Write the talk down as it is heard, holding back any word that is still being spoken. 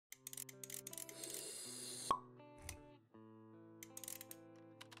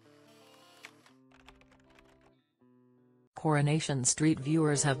Coronation Street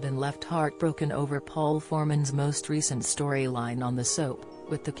viewers have been left heartbroken over Paul Foreman's most recent storyline on the soap,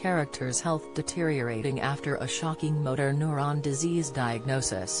 with the character's health deteriorating after a shocking motor neuron disease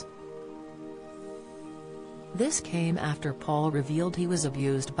diagnosis. This came after Paul revealed he was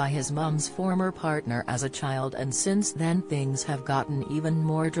abused by his mum's former partner as a child, and since then things have gotten even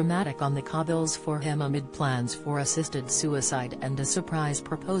more dramatic on the cobbles for him amid plans for assisted suicide and a surprise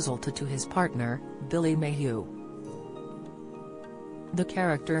proposal to his partner, Billy Mayhew. The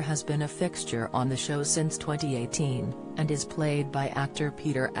character has been a fixture on the show since 2018, and is played by actor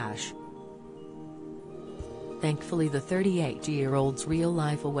Peter Ash. Thankfully, the 38-year-old's real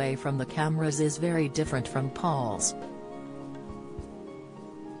life away from the cameras is very different from Paul's.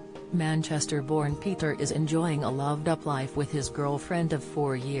 Manchester-born Peter is enjoying a loved-up life with his girlfriend of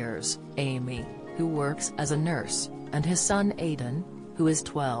 4 years, Amy, who works as a nurse, and his son Aidan, who is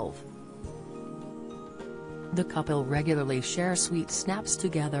 12. The couple regularly share sweet snaps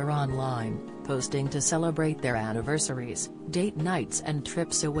together online, posting to celebrate their anniversaries, date nights and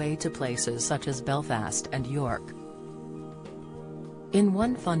trips away to places such as Belfast and York. In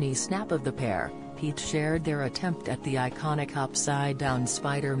one funny snap of the pair, Pete shared their attempt at the iconic upside-down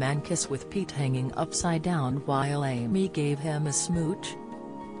Spider-Man kiss with Pete hanging upside down while Amy gave him a smooch.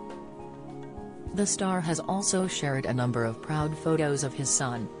 The star has also shared a number of proud photos of his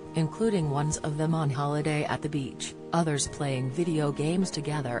son, including ones of them on holiday at the beach, others playing video games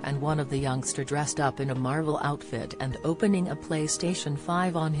together, and one of the youngster dressed up in a Marvel outfit and opening a PlayStation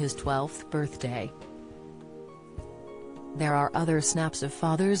 5 on his 12th birthday. There are other snaps of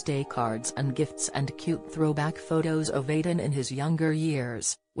Father's Day cards and gifts and cute throwback photos of Aidan in his younger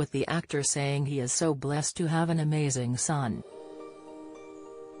years, with the actor saying he is so blessed to have an amazing son.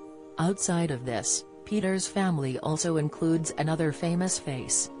 Outside of this, Peter's family also includes another famous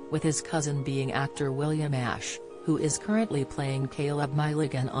face, with his cousin being actor William Ash, who is currently playing Caleb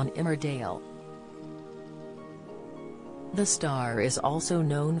Milligan on Emmerdale. The star is also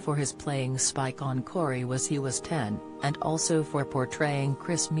known for his playing Spike on Corrie Was He Was 10, and also for portraying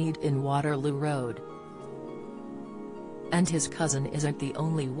Chris Mead in Waterloo Road. And his cousin isn't the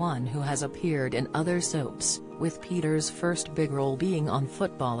only one who has appeared in other soaps, with Peter's first big role being on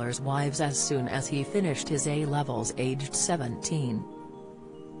Footballers' Wives as soon as he finished his A-levels aged 17.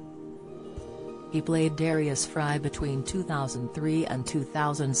 He played Darius Fry between 2003 and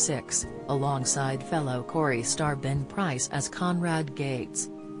 2006, alongside fellow Corrie star Ben Price as Conrad Gates.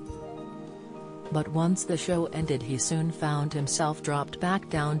 But once the show ended, he soon found himself dropped back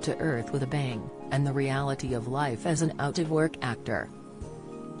down to earth with a bang, and the reality of life as an out-of-work actor.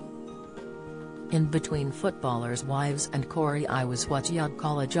 In between Footballers' Wives and Corrie, I was what you'd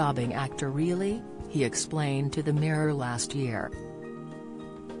call a jobbing actor really, he explained to the Mirror last year.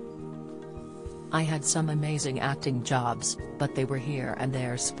 I had some amazing acting jobs, but they were here and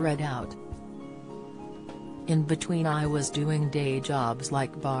there spread out. In between I was doing day jobs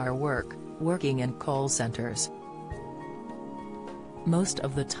like bar work, working in call centers. Most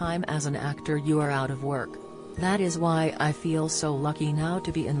of the time as an actor you are out of work. That is why I feel so lucky now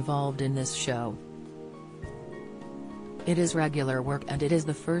to be involved in this show. It is regular work, and it is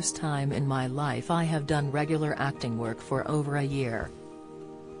the first time in my life I have done regular acting work for over a year.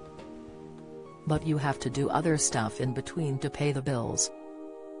 But you have to do other stuff in between to pay the bills.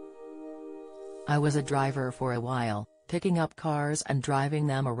 I was a driver for a while, picking up cars and driving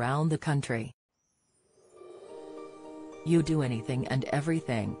them around the country. You do anything and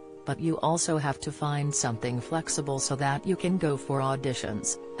everything, but you also have to find something flexible so that you can go for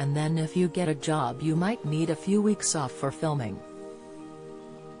auditions, and then if you get a job you might need a few weeks off for filming.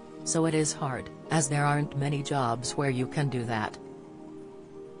 So it is hard, as there aren't many jobs where you can do that.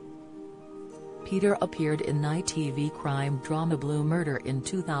 Peter appeared in ITV crime drama Blue Murder in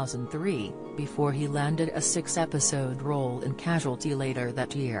 2003, before he landed a 6-episode role in Casualty later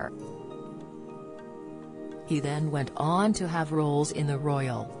that year. He then went on to have roles in The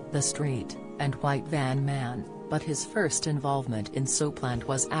Royal, The Street, and White Van Man, but his first involvement in Soapland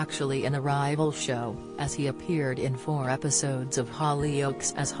was actually in a rival show, as he appeared in 4 episodes of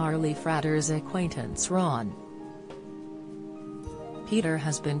Hollyoaks as Harley Fratter's acquaintance Ron. Peter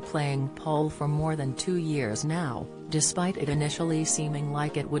has been playing Paul for more than 2 years now, despite it initially seeming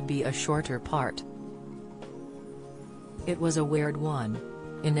like it would be a shorter part. It was a weird one.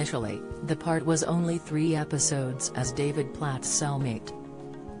 Initially, the part was only 3 episodes as David Platt's cellmate.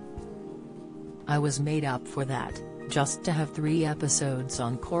 I was made up for that, just to have 3 episodes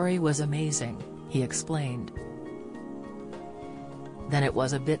on Corrie was amazing, he explained. Then it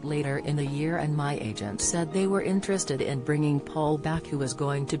was a bit later in the year and my agent said they were interested in bringing Paul back, who was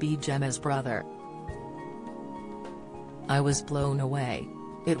going to be Gemma's brother. I was blown away.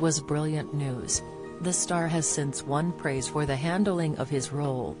 It was brilliant news. The star has since won praise for the handling of his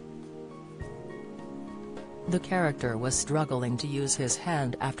role. The character was struggling to use his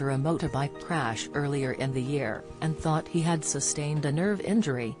hand after a motorbike crash earlier in the year, and thought he had sustained a nerve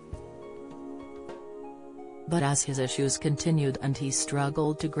injury. But as his issues continued and he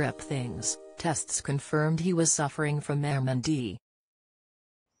struggled to grip things, tests confirmed he was suffering from MND.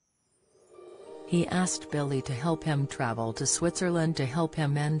 He asked Billy to help him travel to Switzerland to help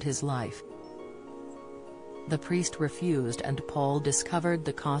him end his life. The priest refused and Paul discovered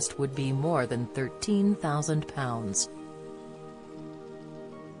the cost would be more than £13,000.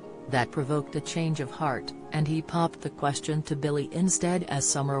 That provoked a change of heart, and he popped the question to Billy instead as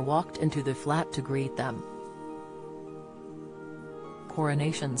Summer walked into the flat to greet them.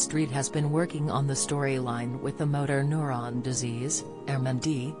 Coronation Street has been working on the storyline with the motor neuron disease,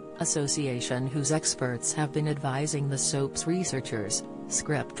 MND, association whose experts have been advising the soap's researchers,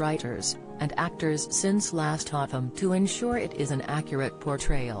 scriptwriters, and actors since last autumn to ensure it is an accurate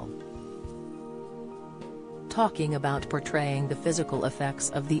portrayal. Talking about portraying the physical effects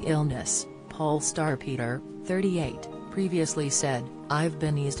of the illness, Paul star Peter, 38, previously said, "I've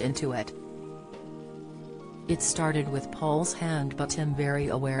been eased into it. It started with Paul's hand but I'm very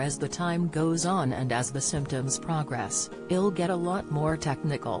aware as the time goes on and as the symptoms progress, it'll get a lot more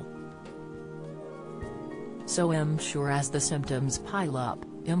technical. So I'm sure as the symptoms pile up,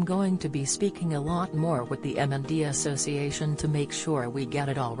 I'm going to be speaking a lot more with the MND Association to make sure we get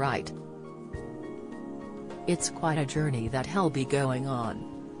it all right. It's quite a journey that'll be going on,"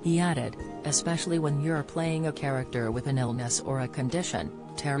 he added, "especially when you're playing a character with an illness or a condition.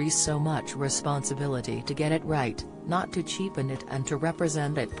 Carries so much responsibility to get it right, not to cheapen it and to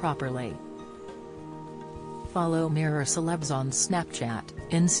represent it properly." Follow Mirror Celebs on Snapchat,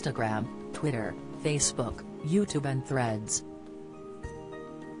 Instagram, Twitter, Facebook, YouTube and Threads.